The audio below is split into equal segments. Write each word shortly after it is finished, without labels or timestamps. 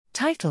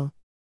Title: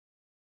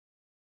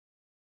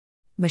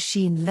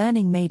 Machine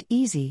Learning Made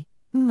Easy,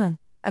 MLme,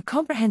 a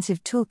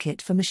comprehensive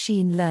toolkit for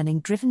machine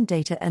learning-driven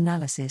data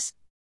analysis.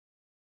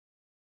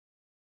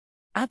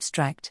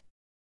 Abstract.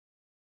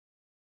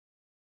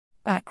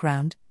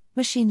 Background: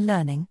 machine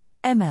learning,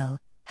 ML,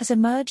 has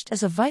emerged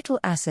as a vital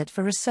asset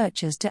for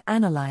researchers to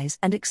analyze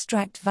and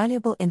extract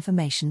valuable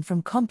information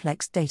from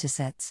complex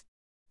datasets.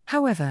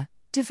 However,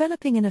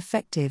 developing an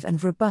effective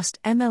and robust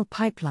ML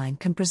pipeline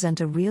can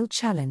present a real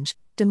challenge,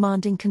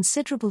 demanding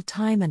considerable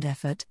time and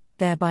effort,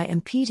 thereby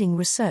impeding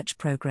research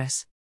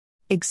progress.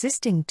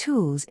 Existing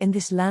tools in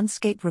this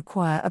landscape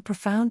require a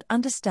profound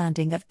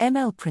understanding of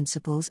ML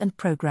principles and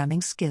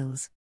programming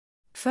skills.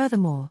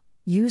 Furthermore,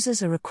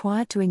 users are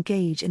required to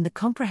engage in the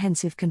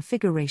comprehensive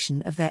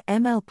configuration of their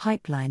ML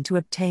pipeline to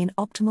obtain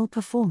optimal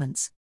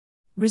performance.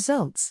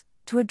 Results: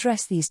 to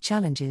address these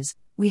challenges,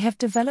 we have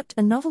developed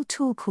a novel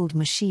tool called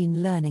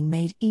Machine Learning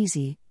Made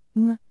Easy,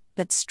 MLme,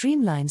 that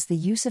streamlines the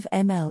use of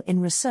ML in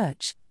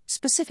research,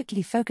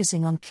 specifically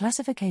focusing on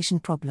classification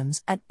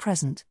problems at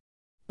present.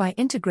 By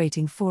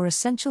integrating 4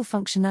 essential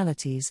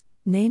functionalities,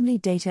 namely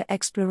data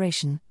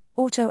exploration,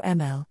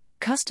 AutoML,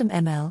 custom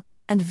ML,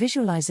 and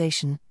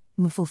visualization,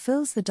 MLme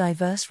fulfills the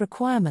diverse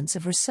requirements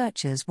of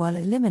researchers while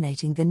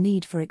eliminating the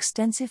need for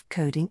extensive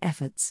coding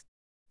efforts.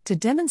 To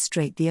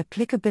demonstrate the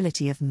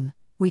applicability of MLme,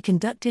 we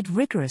conducted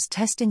rigorous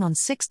testing on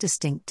 6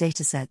 distinct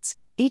datasets,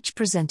 each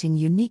presenting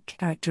unique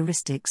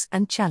characteristics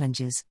and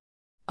challenges.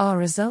 Our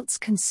results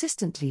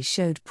consistently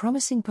showed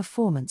promising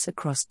performance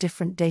across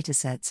different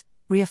datasets,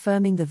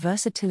 reaffirming the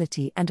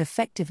versatility and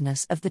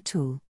effectiveness of the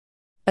tool.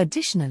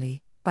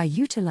 Additionally, by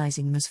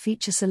utilizing MLme's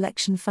feature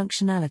selection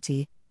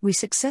functionality, we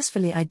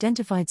successfully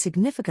identified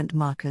significant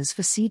markers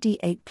for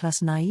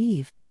CD8+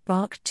 naive,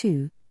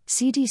 BARC2,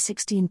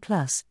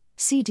 CD16+,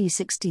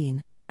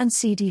 CD16, and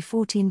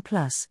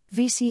CD14+,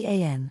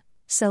 VCAN,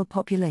 cell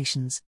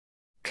populations.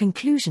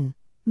 Conclusion: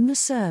 MLme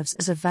serves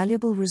as a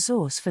valuable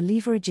resource for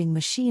leveraging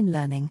machine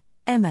learning,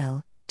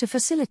 ML, to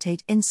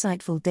facilitate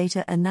insightful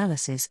data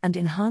analysis and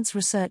enhance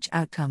research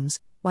outcomes,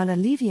 while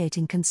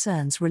alleviating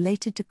concerns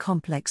related to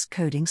complex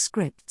coding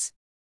scripts.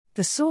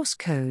 The source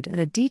code and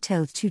a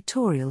detailed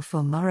tutorial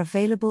for MLme are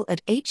available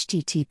at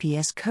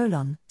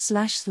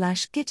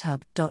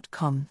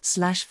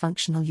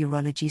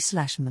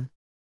https://github.com/functionalurology/MLme.